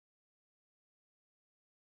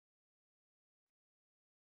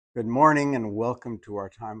Good morning and welcome to our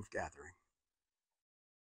time of gathering.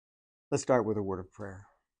 Let's start with a word of prayer.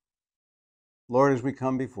 Lord, as we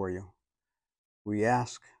come before you, we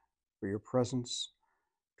ask for your presence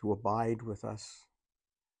to abide with us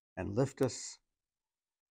and lift us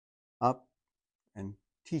up and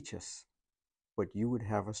teach us what you would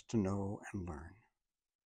have us to know and learn.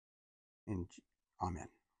 Amen.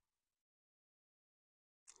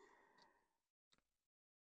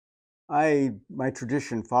 My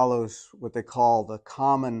tradition follows what they call the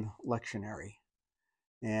common lectionary,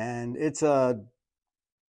 and it's a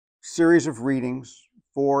series of readings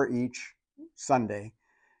for each Sunday,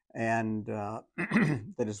 and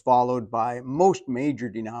that is followed by most major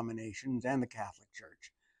denominations and the Catholic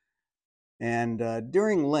Church. And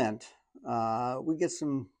during Lent, we get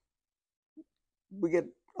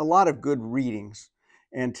a lot of good readings.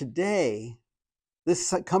 And today,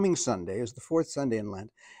 this coming Sunday is the fourth Sunday in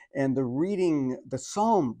Lent, and the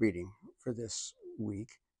psalm reading for this week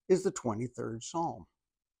is the 23rd Psalm.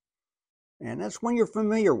 And that's one you're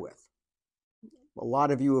familiar with. A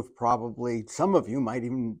lot of you have some of you might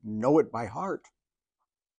even know it by heart.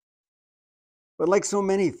 But like so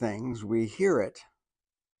many things, we hear it,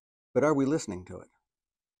 but are we listening to it?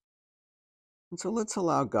 And so let's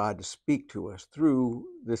allow God to speak to us through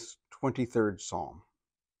this 23rd Psalm.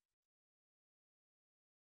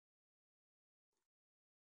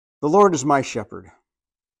 The Lord is my shepherd.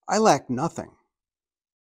 I lack nothing.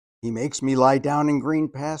 He makes me lie down in green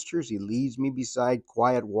pastures. He leads me beside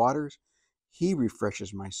quiet waters. He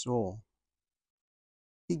refreshes my soul.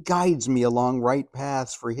 He guides me along right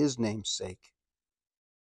paths for his name's sake.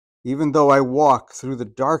 Even though I walk through the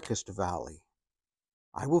darkest valley,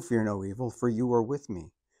 I will fear no evil, for you are with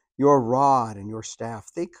me. Your rod and your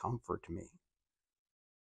staff, they comfort me.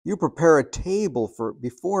 You prepare a table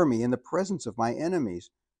before me in the presence of my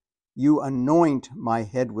enemies. You anoint my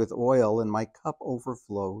head with oil, and my cup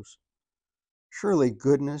overflows. Surely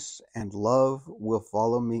goodness and love will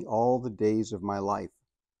follow me all the days of my life,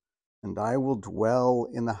 and I will dwell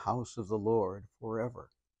in the house of the Lord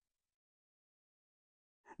forever.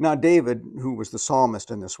 Now, David, who was the psalmist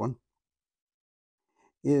in this one,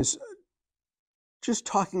 is just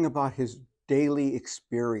talking about his daily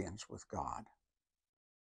experience with God.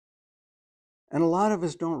 And a lot of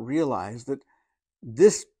us don't realize that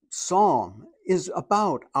this psalm is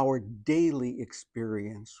about our daily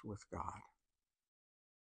experience with God.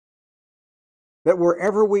 That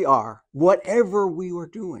wherever we are, whatever we are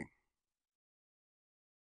doing,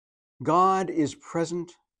 God is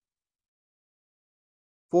present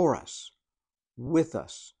for us, with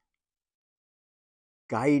us,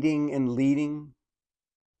 guiding and leading.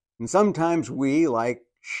 And sometimes we, like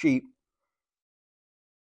sheep,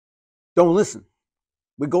 don't listen.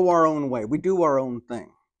 We go our own way. We do our own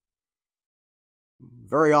thing.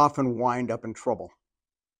 Very often wind up in trouble.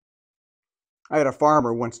 I had a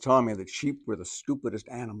farmer once tell me that sheep were the stupidest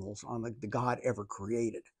animals on the God ever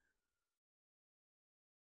created.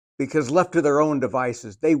 Because left to their own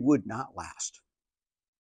devices, they would not last.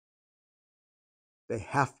 They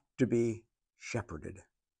have to be shepherded.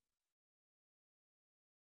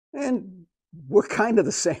 And we're kind of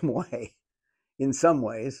the same way in some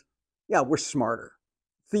ways. Yeah, we're smarter.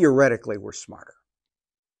 Theoretically, we're smarter.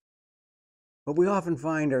 But we often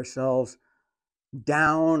find ourselves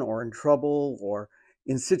down or in trouble or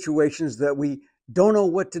in situations that we don't know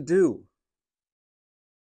what to do.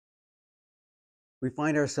 We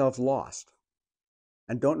find ourselves lost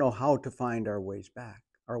and don't know how to find our way back.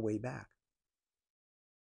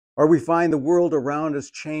 Or we find the world around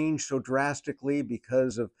us change so drastically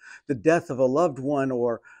because of the death of a loved one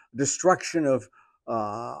or destruction of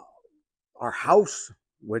our house,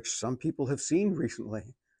 which some people have seen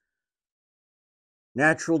recently,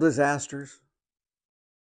 natural disasters,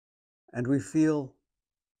 and we feel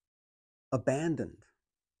abandoned.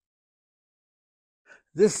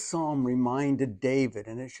 This psalm reminded David,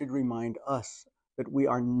 and it should remind us, that we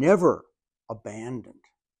are never abandoned,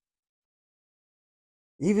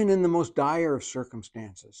 even in the most dire of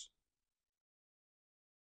circumstances.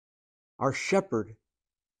 Our shepherd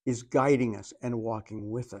is guiding us and walking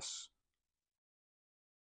with us.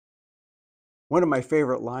 One of my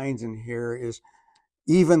favorite lines in here is,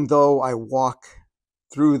 even though I walk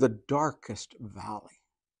through the darkest valley,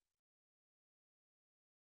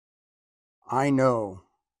 I know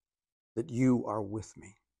that you are with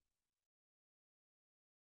me.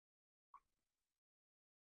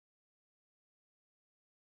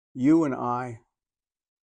 You and I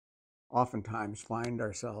oftentimes find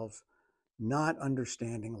ourselves not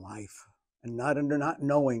understanding life and not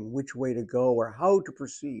knowing which way to go or how to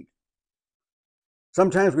proceed.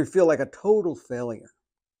 Sometimes we feel like a total failure.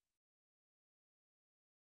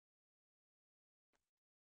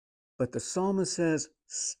 But the psalmist says,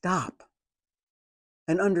 stop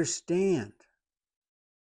and understand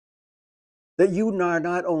that you are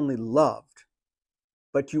not only loved,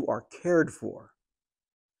 but you are cared for.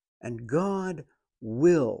 And God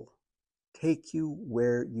will take you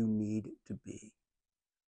where you need to be.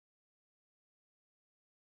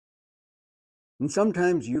 And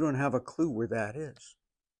sometimes you don't have a clue where that is,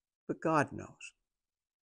 but God knows.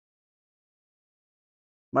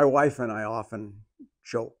 My wife and I often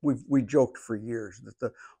joke, we joked for years, that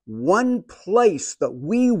the one place that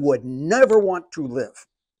we would never want to live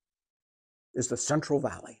is the Central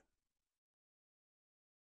Valley.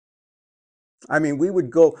 I mean, we would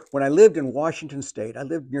go, when I lived in Washington State, I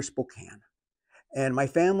lived near Spokane, and my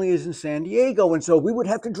family is in San Diego, and so we would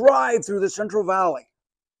have to drive through the Central Valley.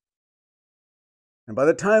 And by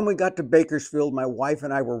the time we got to Bakersfield, my wife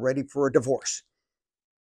and I were ready for a divorce.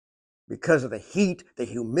 Because of the heat, the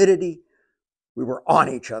humidity, we were on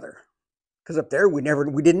each other. Because up there, we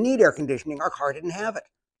didn't need air conditioning. Our car didn't have it.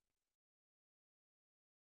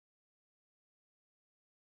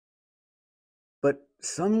 But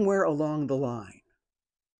somewhere along the line,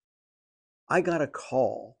 I got a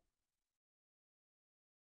call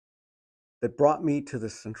that brought me to the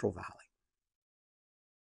Central Valley.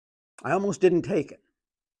 I almost didn't take it.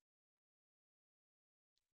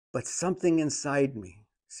 But something inside me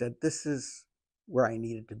said, this is where I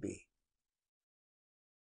needed to be.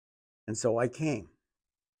 And so I came,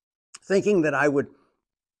 thinking that I would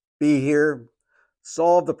be here,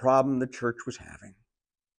 solve the problem the church was having,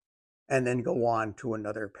 and then go on to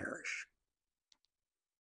another parish.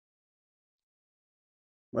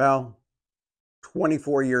 Well,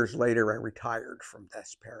 24 years later, I retired from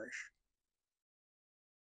this parish.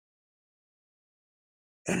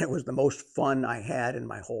 And it was the most fun I had in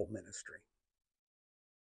my whole ministry.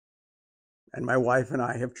 And my wife and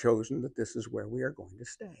I have chosen that this is where we are going to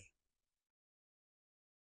stay.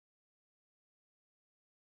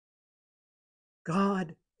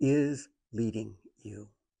 God is leading you.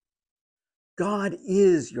 God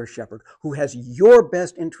is your shepherd who has your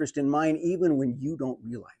best interest in mind even when you don't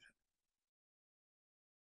realize it.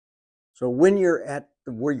 So when you're at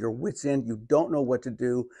where your wit's end, you don't know what to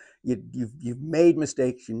do, you've made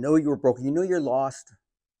mistakes, you know you're broken, you know you're lost,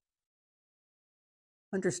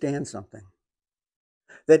 understand something.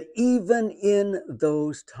 That even in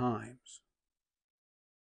those times,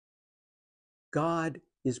 God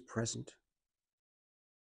is present,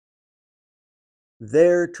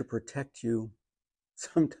 there to protect you,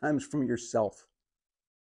 sometimes from yourself,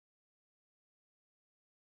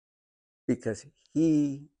 because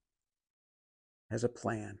He has a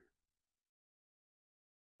plan,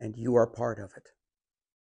 and you are part of it.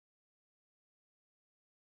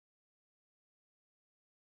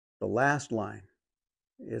 The last line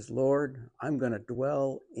is, Lord, I'm going to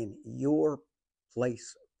dwell in your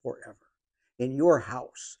place forever, in your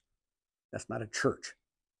house. That's not a church.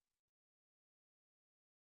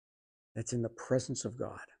 That's in the presence of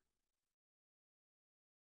God.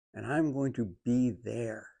 And I'm going to be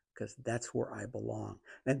there because that's where I belong.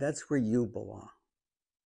 And that's where you belong.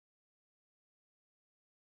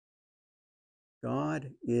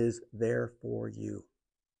 God is there for you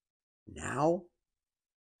now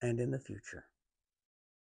and in the future,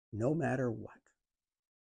 no matter what.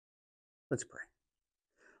 Let's pray.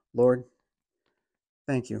 Lord,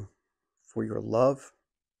 thank you for your love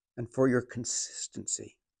and for your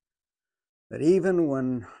consistency. That even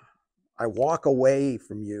when I walk away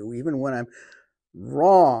from you, even when I'm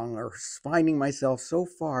wrong or finding myself so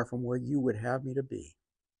far from where you would have me to be,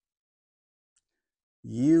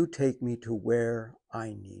 you take me to where I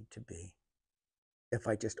need to be. If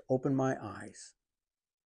I just open my eyes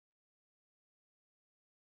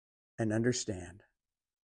and understand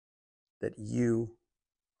that you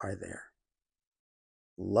are there,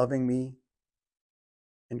 loving me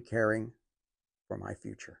and caring for my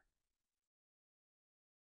future.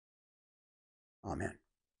 Amen.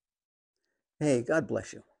 Hey, God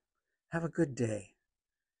bless you. Have a good day.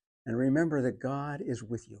 And remember that God is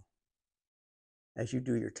with you as you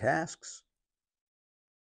do your tasks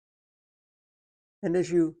and as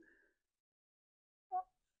you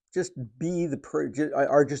just be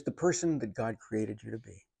just the person that God created you to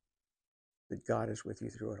be. That God is with you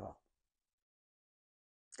through it all.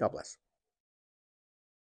 God bless.